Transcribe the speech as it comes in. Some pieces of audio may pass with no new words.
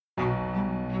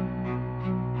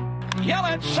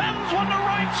Yelich sends one to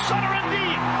right center and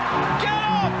deep. Get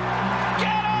up!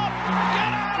 Get up! Get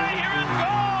out of here and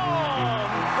gone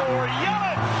for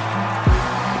Yelich.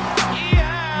 He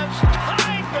has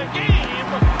tied the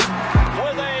game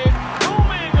with a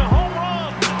booming home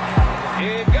run.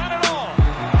 He got it all.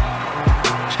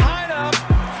 Tied up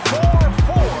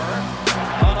 4-4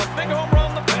 on a big home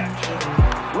run the pitch.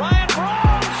 Ryan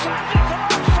Braun sends it to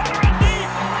right center and deep.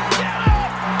 Get up!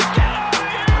 Get out of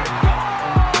here! Gone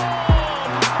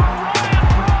for Ryan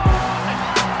Braun.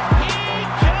 He just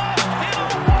hit a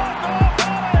walk-off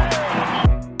alley.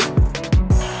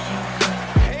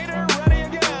 Hader ready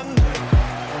again.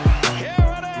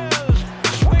 Here it is.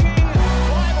 Swinging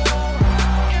fly ball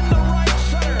into right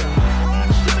center.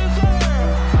 Broxton is there.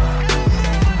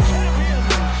 And they're the champions.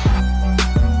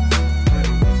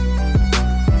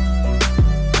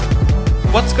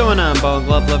 What's going on, Ball and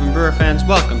Glove loving Brewer fans?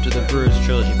 Welcome to the Brewers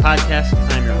Trilogy Podcast.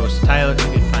 I'm your host, Tyler.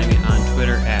 You can find me on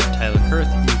Twitter at Tyler Kurth.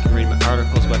 You can read my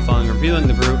articles by following Reviewing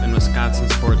the Brew and Wisconsin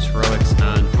Sports Heroics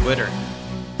on Twitter.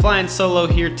 Flying solo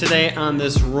here today on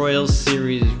this Royals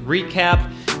series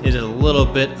recap. It is a little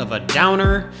bit of a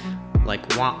downer,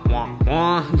 like wah wah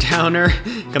wah downer,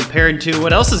 compared to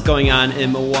what else is going on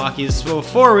in Milwaukee. So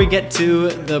before we get to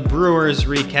the Brewers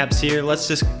recaps here, let's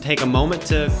just take a moment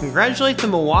to congratulate the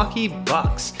Milwaukee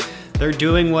Bucks. They're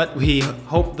doing what we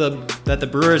hope that the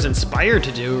Brewers inspire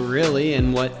to do, really,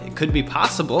 and what could be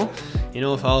possible,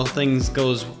 if all things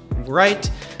goes right.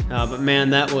 But man,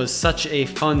 that was such a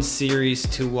fun series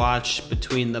to watch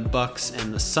between the Bucks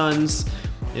and the Suns.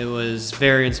 It was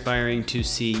very inspiring to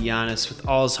see Giannis, with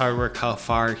all his hard work, how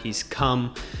far he's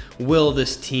come, will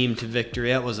this team to victory.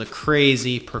 That was a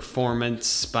crazy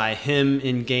performance by him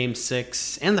in Game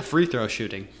 6, and the free throw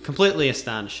shooting. Completely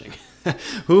astonishing.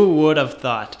 Who would have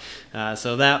thought?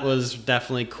 So that was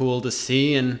definitely cool to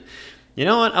see, and you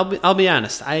know what? I'll be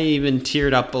honest. I even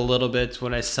teared up a little bit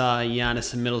when I saw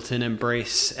Giannis and Middleton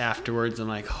embrace afterwards. I'm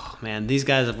like, oh man, these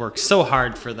guys have worked so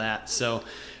hard for that. So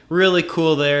really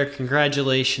cool there.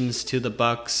 Congratulations to the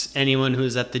Bucks. Anyone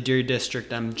who's at the Deer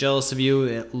District, I'm jealous of you.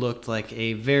 It looked like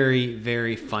a very,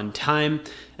 very fun time.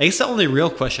 I guess the only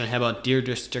real question I have about Deer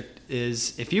District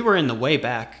is, if you were in the way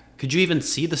back, could you even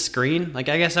see the screen? I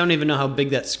guess I don't even know how big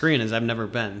that screen is. I've never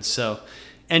been. So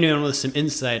anyone with some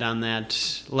insight on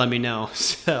that, let me know.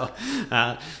 So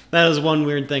that was one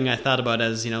weird thing I thought about,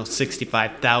 as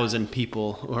 65,000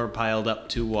 people were piled up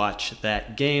to watch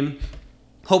that game.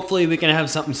 Hopefully we can have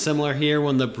something similar here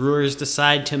when the Brewers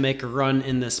decide to make a run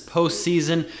in this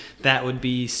postseason. That would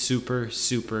be super,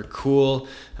 super cool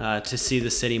to see the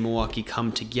city of Milwaukee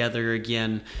come together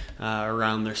again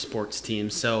around their sports team.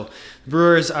 So the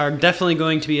Brewers are definitely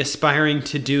going to be aspiring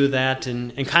to do that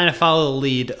and kind of follow the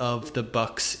lead of the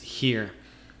Bucks here.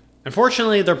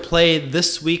 Unfortunately, their play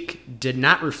this week did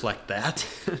not reflect that.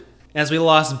 As we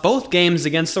lost both games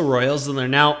against the Royals, and they're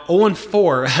now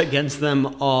 0-4 against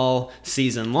them all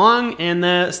season long, and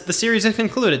the series is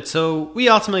concluded. So we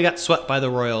ultimately got swept by the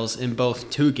Royals in both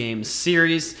 2-game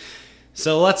series.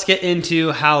 So let's get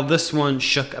into how this one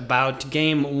shook about.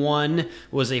 Game 1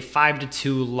 was a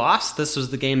 5-2 loss. This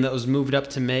was the game that was moved up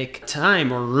to make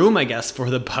time, or room, I guess, for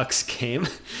the Bucks game.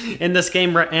 In this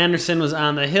game, Brett Anderson was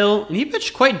on the hill, and he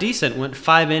pitched quite decent. Went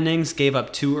 5 innings, gave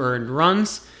up 2 earned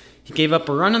runs. He gave up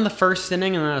a run in the first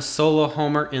inning and then a solo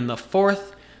homer in the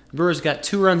fourth. The Brewers got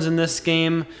 2 runs in this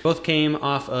game. Both came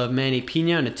off of Manny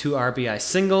Pena and a 2 RBI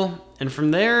single. And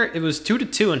from there, it was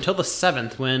 2-2 until the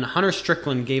 7th, when Hunter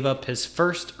Strickland gave up his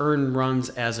first earned runs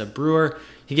as a Brewer.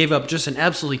 He gave up just an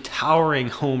absolutely towering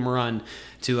home run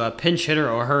to a pinch hitter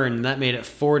O'Hearn, and that made it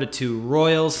 4-2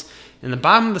 Royals. In the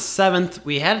bottom of the 7th,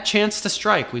 we had a chance to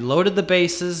strike. We loaded the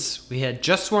bases. We had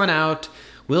just one out.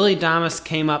 Willie Adames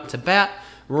came up to bat.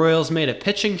 Royals made a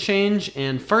pitching change,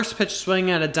 and first pitch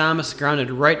swing at Adames grounded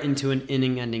right into an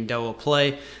inning-ending double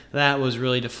play. That was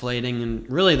really deflating, and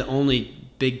really the only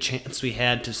big chance we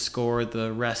had to score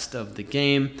the rest of the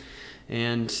game.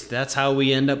 And that's how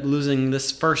we end up losing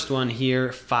this first one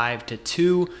here,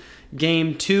 5-2.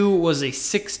 Game 2 was a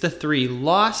 6-3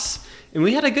 loss, and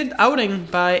we had a good outing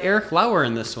by Eric Lauer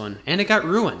in this one, and it got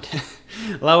ruined.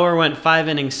 Lauer went 5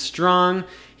 innings strong.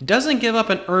 He doesn't give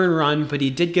up an earned run, but he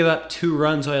did give up 2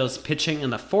 runs while he was pitching in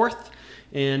the 4th.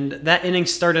 And that inning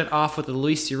started off with a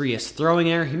Luis Urias throwing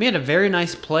error. He made a very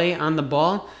nice play on the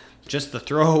ball, just the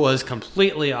throw was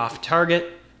completely off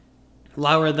target.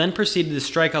 Lauer then proceeded to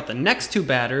strike out the next 2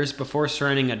 batters before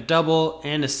surrendering a double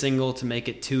and a single to make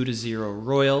it 2-0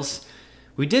 Royals.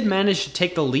 We did manage to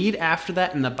take the lead after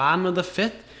that in the bottom of the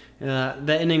 5th,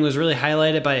 The inning was really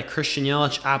highlighted by a Christian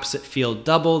Yelich opposite field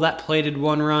double that plated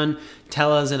 1 run.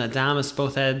 Tellez and Adames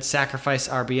both had sacrifice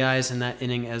RBIs in that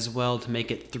inning as well to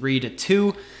make it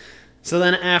 3-2. So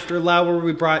then after Lauer,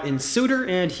 we brought in Suter,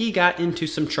 and he got into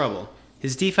some trouble.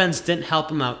 His defense didn't help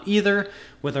him out either.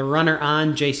 With a runner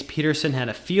on, Jace Peterson had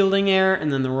a fielding error,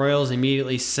 and then the Royals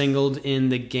immediately singled in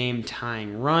the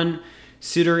game-tying run.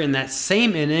 Suter in that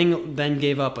same inning then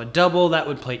gave up a double that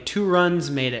would plate 2 runs,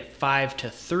 made it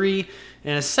 5-3,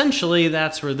 and essentially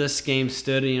that's where this game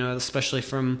stood, especially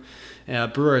from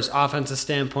Brewers' offensive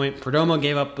standpoint. Perdomo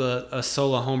gave up a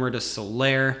solo homer to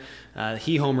Soler.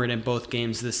 He homered in both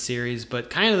games this series,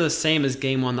 but kind of the same as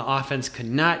Game 1. The offense could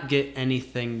not get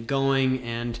anything going,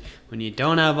 and when you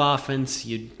don't have offense,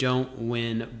 you don't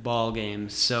win ball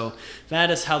games. So that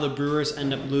is how the Brewers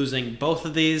end up losing both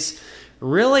of these.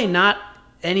 Really not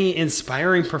any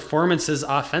inspiring performances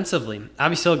offensively.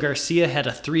 Avisail Garcia had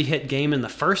a 3-hit game in the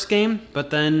first game,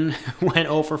 but then went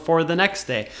 0-for-4 the next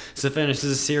day. So finishes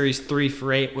the series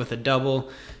 3-for-8 with a double.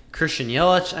 Christian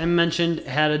Yelich, I mentioned,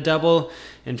 had a double.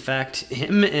 In fact,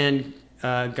 him and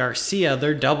Garcia,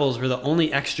 their doubles were the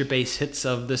only extra base hits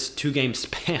of this 2-game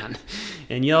span.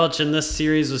 And Yelich in this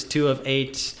series was 2 of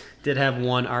 8, did have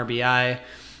 1 RBI.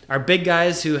 Our big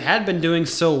guys who had been doing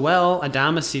so well,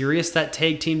 Adames, Urias, that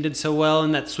tag team did so well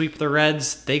in that sweep of the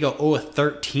Reds. They go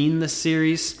 0-13 this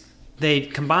series. They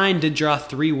combined did draw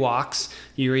 3 walks.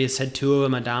 Urias had 2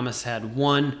 of them. Adames had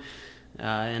 1.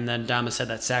 And then Adames had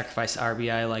that sacrifice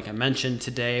RBI like I mentioned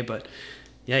today. But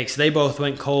yikes, they both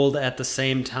went cold at the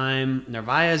same time.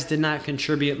 Narvaez did not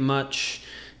contribute much.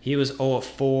 He was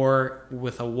 0-4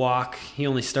 with a walk. He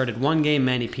only started 1 game.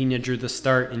 Manny Pena drew the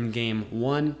start in Game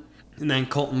 1. And then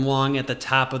Colton Wong at the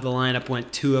top of the lineup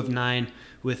went 2 of 9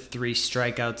 with 3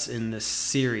 strikeouts in this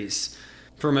series.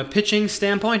 From a pitching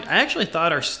standpoint, I actually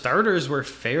thought our starters were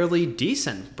fairly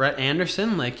decent. Brett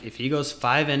Anderson, if he goes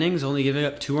 5 innings, only giving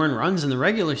up 2 earned runs in the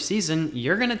regular season,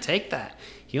 you're going to take that.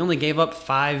 He only gave up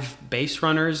 5 base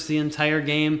runners the entire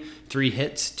game, 3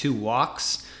 hits, 2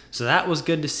 walks. So that was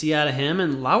good to see out of him.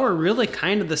 And Lauer really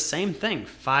kind of the same thing.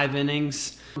 5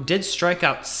 innings. Did strike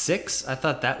out 6. I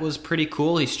thought that was pretty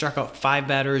cool. He struck out 5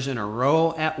 batters in a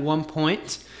row at one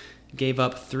point. Gave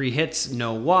up 3 hits,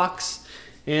 no walks.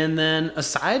 And then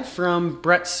aside from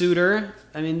Brett Suter,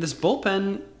 this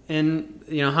bullpen and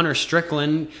Hunter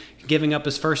Strickland giving up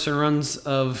his first runs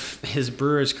of his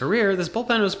Brewers career, this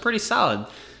bullpen was pretty solid.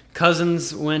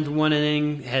 Cousins went 1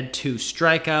 inning, had 2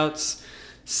 strikeouts.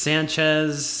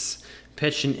 Sanchez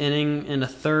pitched an inning and a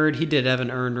third. He did have an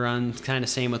earned run, kind of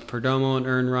same with Perdomo, an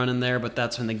earned run in there, but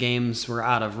that's when the games were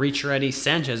out of reach already.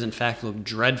 Sanchez, in fact, looked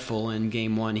dreadful in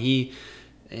Game 1. He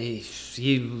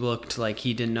looked like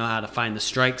he didn't know how to find the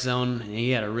strike zone. He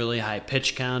had a really high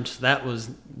pitch count. That was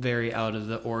very out of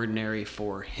the ordinary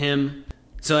for him.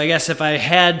 So I guess if I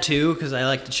had to, because I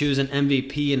like to choose an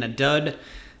MVP and a dud,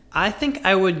 I think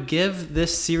I would give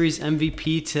this series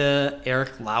MVP to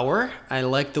Eric Lauer. I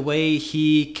like the way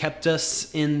he kept us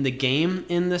in the game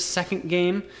in this second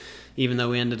game, even though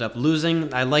we ended up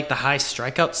losing. I like the high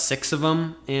strikeouts, 6 of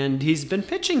them, and he's been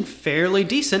pitching fairly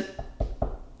decent.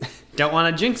 Don't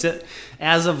want to jinx it.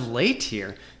 As of late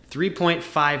here,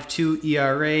 3.52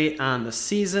 ERA on the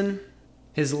season.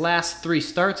 His last 3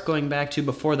 starts going back to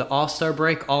before the All-Star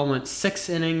break all went 6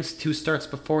 innings. 2 starts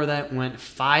before that went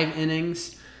 5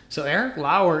 innings. So Eric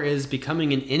Lauer is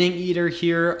becoming an inning eater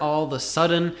here all of a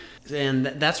sudden, and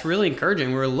that's really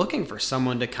encouraging. We're looking for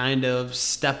someone to kind of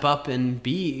step up and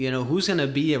be, who's going to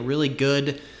be a really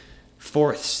good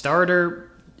 4th starter.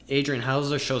 Adrian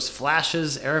Hauser shows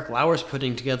flashes. Eric Lauer's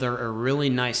putting together a really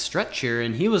nice stretch here,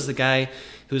 and he was the guy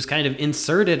who was kind of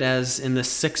inserted as in the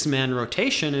 6-man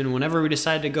rotation, and whenever we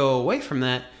decided to go away from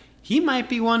that, he might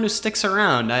be one who sticks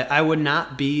around. I would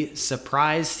not be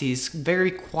surprised. He's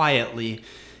very quietly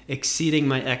exceeding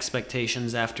my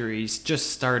expectations after he's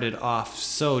just started off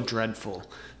so dreadful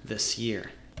this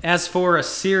year. As for a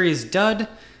series dud,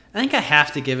 I think I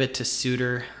have to give it to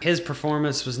Suter. His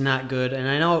performance was not good, and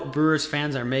I know Brewers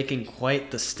fans are making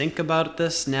quite the stink about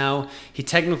this. Now, he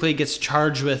technically gets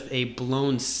charged with a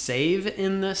blown save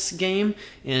in this game,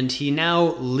 and he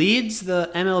now leads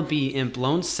the MLB in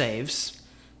blown saves.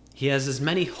 He has as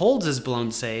many holds as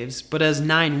blown saves, but has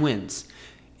 9 wins.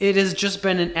 It has just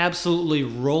been an absolutely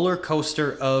roller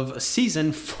coaster of a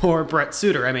season for Brett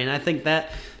Suter. I think that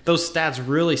those stats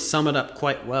really sum it up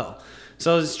quite well.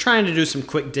 So I was trying to do some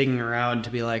quick digging around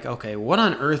to be like, okay, what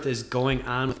on earth is going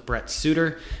on with Brett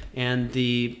Suter? And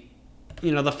the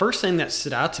first thing that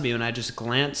stood out to me when I just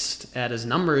glanced at his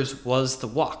numbers was the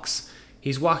walks.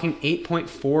 He's walking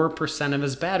 8.4% of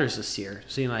his batters this year.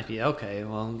 So you might be, okay,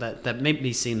 well, that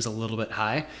maybe seems a little bit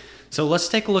high. So let's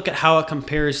take a look at how it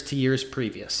compares to years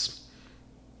previous.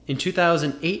 In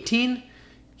 2018,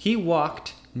 he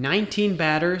walked 19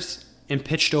 batters and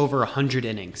pitched over 100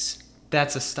 innings.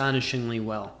 That's astonishingly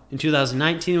well. In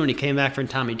 2019, when he came back from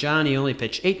Tommy John, he only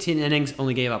pitched 18 innings,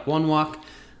 only gave up 1 walk.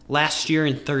 Last year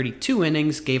in 32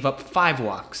 innings, gave up 5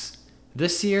 walks.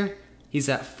 This year, he's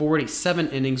at 47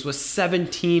 innings with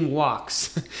 17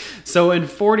 walks. So in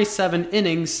 47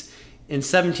 innings and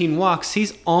 17 walks,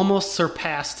 he's almost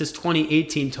surpassed his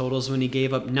 2018 totals when he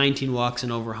gave up 19 walks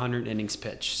and over 100 innings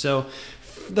pitched. So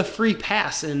the free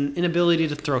pass and inability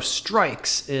to throw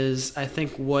strikes is, I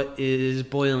think, what is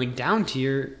boiling down to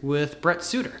here with Brett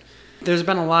Suter. There's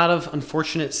been a lot of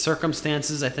unfortunate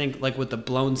circumstances, I think, like with the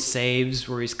blown saves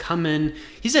where he's come in.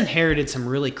 He's inherited some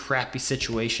really crappy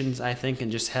situations, I think,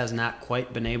 and just has not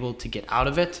quite been able to get out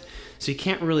of it. So you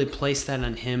can't really place that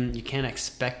on him. You can't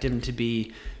expect him to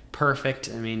be perfect.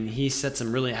 I mean, he set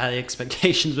some really high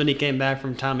expectations when he came back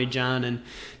from Tommy John and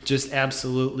just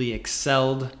absolutely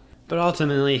excelled. But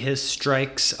ultimately, his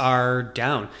strikes are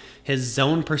down. His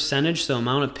zone percentage, so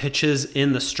amount of pitches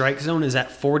in the strike zone, is at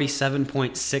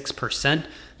 47.6%.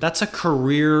 That's a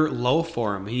career low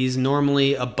for him. He's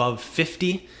normally above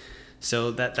 50,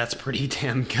 so that's pretty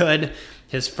damn good.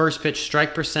 His first pitch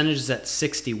strike percentage is at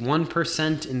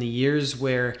 61%. In the years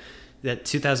where that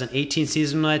 2018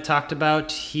 season I talked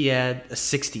about, he had a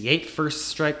 68 first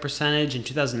strike percentage. In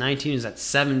 2019, he was at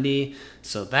 70,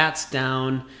 so that's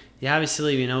down. Yeah,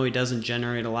 obviously, he doesn't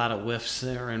generate a lot of whiffs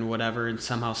and whatever, and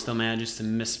somehow still manages to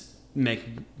make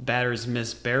batters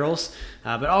miss barrels.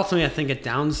 But ultimately, I think it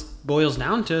boils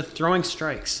down to throwing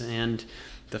strikes and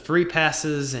the free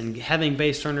passes and having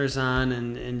base runners on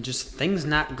and just things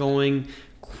not going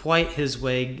quite his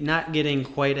way, not getting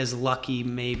quite as lucky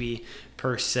maybe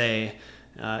per se.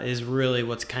 Is really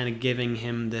what's kind of giving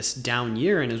him this down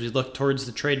year. And as we look towards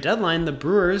the trade deadline, the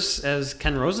Brewers, as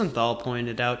Ken Rosenthal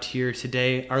pointed out here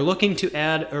today, are looking to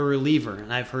add a reliever.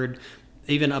 And I've heard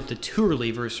even up to 2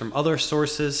 relievers from other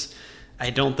sources.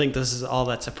 I don't think this is all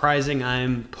that surprising.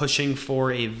 I'm pushing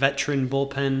for a veteran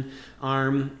bullpen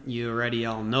arm. You already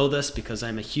all know this because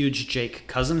I'm a huge Jake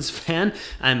Cousins fan.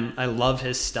 I love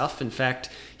his stuff. In fact,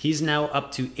 he's now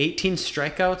up to 18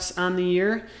 strikeouts on the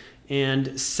year,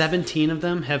 and 17 of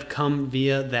them have come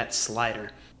via that slider.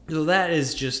 So that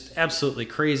is just absolutely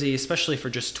crazy, especially for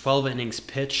just 12 innings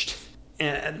pitched.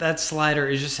 And that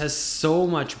slider just has so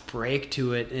much break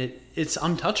to it. It's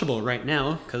untouchable right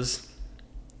now because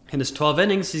in his 12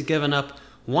 innings, he's given up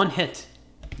 1 hit.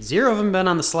 0 of them been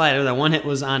on the slider. That 1 hit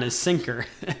was on his sinker.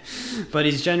 But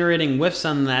he's generating whiffs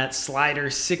on that slider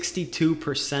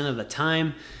 62% of the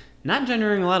time. Not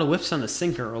generating a lot of whiffs on the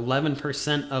sinker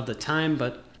 11% of the time,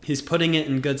 but he's putting it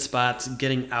in good spots,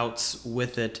 getting outs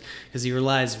with it, because he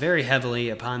relies very heavily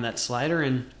upon that slider,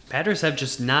 and batters have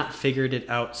just not figured it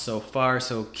out so far,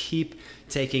 so keep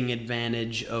taking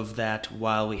advantage of that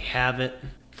while we have it.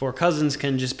 For Cousins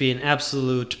can just be an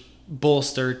absolute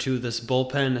bolster to this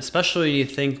bullpen, especially when you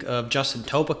think of Justin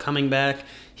Topa coming back.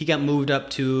 He got moved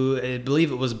up to, I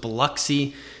believe it was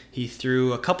Biloxi. He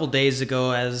threw a couple days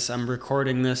ago, as I'm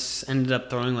recording this, ended up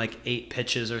throwing like 8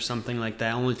 pitches or something like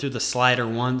that. Only threw the slider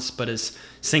once, but his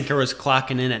sinker was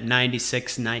clocking in at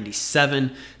 96,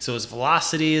 97. So his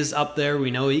velocity is up there.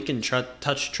 We know he can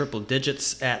touch triple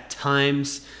digits at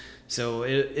times. So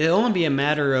it'll only be a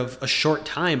matter of a short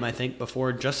time, I think,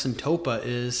 before Justin Topa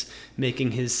is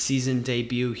making his season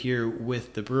debut here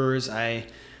with the Brewers. I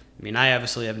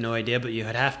obviously have no idea, but you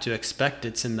would have to expect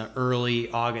it's in the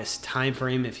early August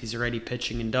timeframe if he's already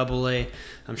pitching in AA.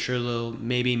 I'm sure they'll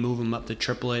maybe move him up to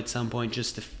AAA at some point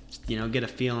just to, get a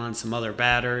feel on some other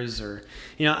batters. Or,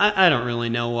 I don't really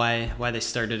know why they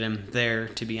started him there,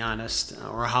 to be honest,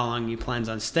 or how long he plans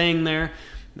on staying there.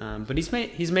 But he's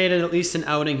made it at least an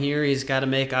outing here. He's got to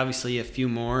make obviously a few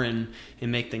more and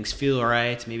make things feel all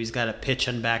right. Maybe he's got to pitch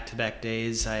on back-to-back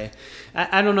days. I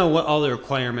don't know what all the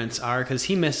requirements are because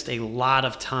he missed a lot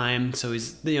of time. So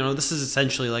he's this is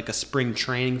essentially like a spring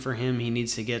training for him. He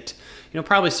needs to get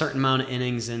probably a certain amount of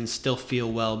innings and still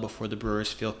feel well before the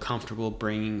Brewers feel comfortable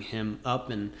bringing him up.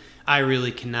 And I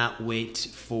really cannot wait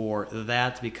for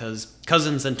that because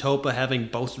Cousins and Topa having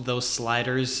both of those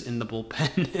sliders in the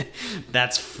bullpen,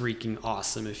 that's freaking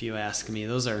awesome if you ask me.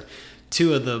 Those are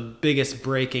 2 of the biggest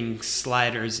breaking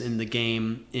sliders in the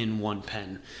game in one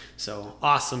pen. So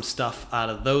awesome stuff out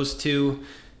of those 2.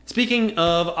 Speaking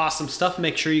of awesome stuff,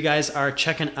 make sure you guys are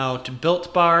checking out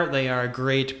Built Bar. They are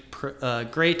a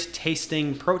great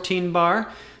tasting protein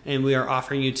bar, and we are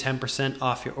offering you 10%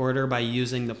 off your order by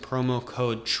using the promo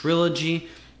code Trilogy.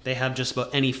 They have just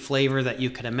about any flavor that you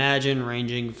could imagine,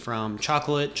 ranging from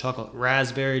chocolate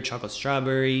raspberry, chocolate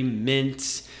strawberry,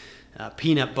 mint,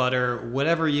 peanut butter,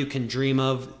 whatever you can dream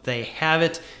of, they have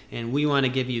it. And we want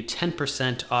to give you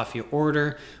 10% off your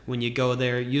order. When you go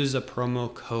there, use the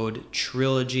promo code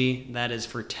TRILOGY. That is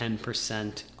for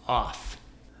 10% off.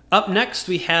 Up next,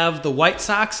 we have the White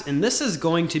Sox, and this is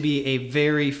going to be a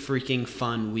very freaking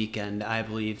fun weekend, I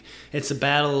believe. It's a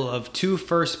battle of two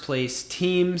first-place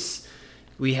teams.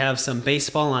 We have some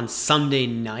baseball on Sunday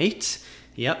night.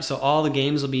 Yep, so all the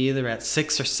games will be either at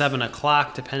 6 or 7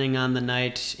 o'clock, depending on the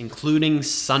night, including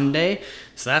Sunday.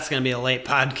 So that's going to be a late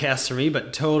podcast for me,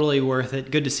 but totally worth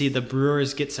it. Good to see the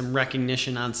Brewers get some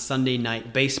recognition on Sunday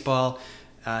night baseball.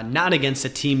 Not against a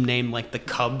team named like the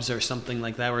Cubs or something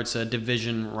like that, where it's a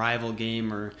division rival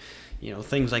game or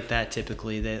things like that.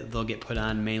 Typically, they'll get put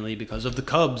on mainly because of the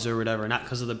Cubs or whatever, not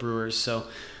because of the Brewers. So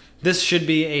this should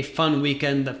be a fun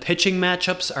weekend. The pitching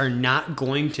matchups are not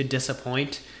going to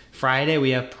disappoint. Friday,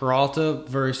 we have Peralta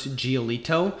versus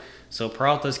Giolito. So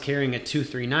Peralta's carrying a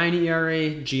 2.39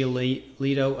 ERA,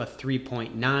 Giolito a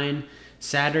 3.9.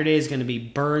 Saturday is going to be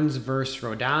Burns versus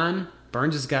Rodon.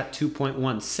 Burns has got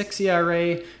 2.16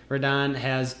 ERA. Rodon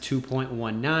has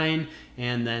 2.19.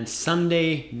 And then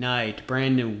Sunday night,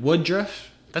 Brandon Woodruff.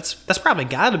 That's probably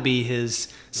got to be his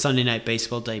Sunday night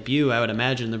baseball debut. I would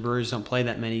imagine the Brewers don't play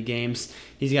that many games.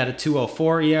 He's got a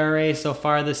 2.04 ERA so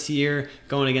far this year,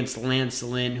 going against Lance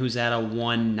Lynn, who's at a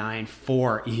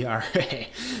 1.94 ERA.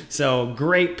 So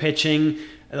great pitching.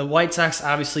 The White Sox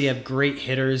obviously have great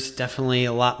hitters, definitely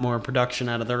a lot more production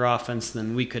out of their offense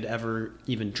than we could ever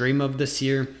even dream of this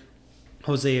year.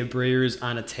 Jose Abreu's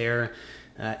on a tear,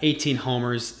 18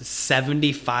 homers,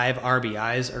 75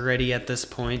 RBIs already at this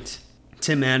point.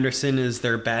 Tim Anderson is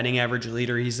their batting average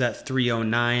leader. He's at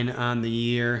 309 on the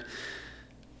year.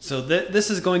 So this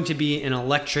is going to be an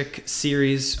electric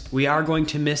series. We are going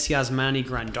to miss Yasmani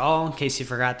Grandal, in case you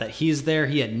forgot that he's there.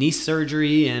 He had knee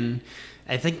surgery, and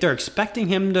I think they're expecting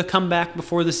him to come back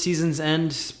before the season's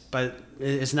end, but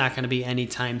it's not going to be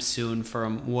anytime soon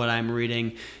from what I'm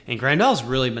reading. And Grandal's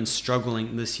really been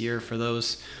struggling this year, for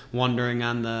those wondering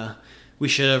on the we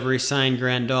should have re-signed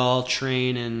Grandal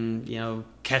train, and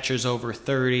catchers over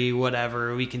 30,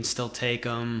 whatever, we can still take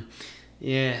them.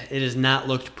 Yeah, it has not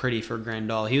looked pretty for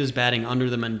Grandal. He was batting under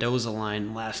the Mendoza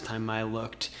line last time I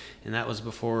looked, and that was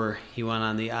before he went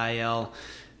on the IL.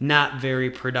 Not very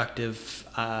productive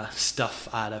stuff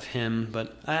out of him,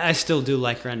 but I still do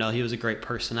like Grandal. He was a great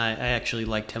person. I actually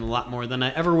liked him a lot more than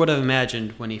I ever would have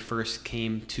imagined when he first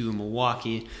came to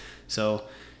Milwaukee. So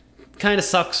kind of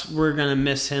sucks. We're going to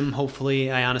miss him.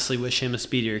 Hopefully, I honestly wish him a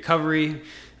speedy recovery.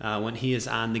 When he is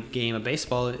on the game of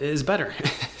baseball, it is better.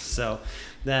 So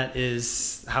that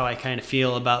is how I kind of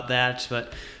feel about that.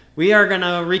 But we are going to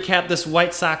recap this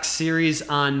White Sox series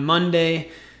on Monday.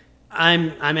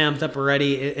 I'm amped up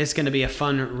already. It's going to be a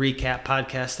fun recap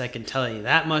podcast, I can tell you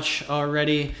that much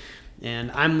already.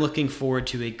 And I'm looking forward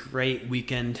to a great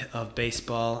weekend of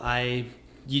baseball.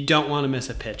 You don't want to miss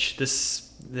a pitch.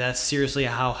 That's seriously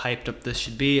how hyped up this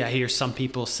should be. I hear some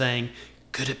people saying,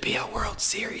 could it be a World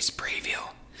Series preview?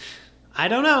 I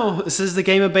don't know. This is the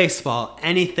game of baseball.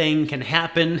 Anything can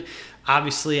happen.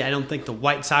 Obviously, I don't think the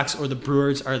White Sox or the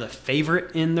Brewers are the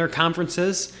favorite in their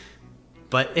conferences,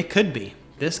 but it could be.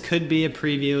 This could be a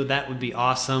preview. That would be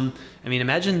awesome. I mean,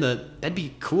 imagine that'd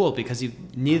be cool because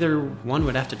neither one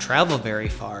would have to travel very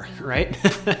far, right?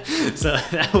 So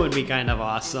that would be kind of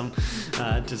awesome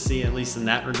to see, at least in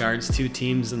that regards, two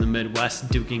teams in the Midwest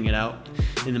duking it out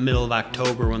in the middle of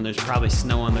October when there's probably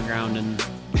snow on the ground and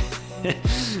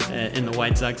in the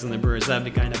White Sox and the Brewers. That'd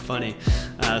be kind of funny.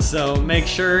 So make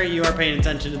sure you are paying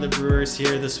attention to the Brewers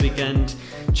here this weekend.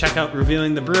 Check out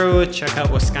Reviewing the Brew. Check out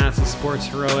Wisconsin Sports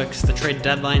Heroics. The trade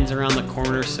deadline's around the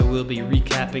corner, so we'll be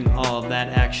recapping all of that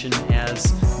action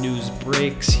as news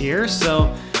breaks here.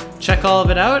 So check all of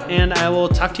it out, and I will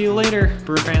talk to you later,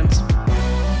 Brewer fans.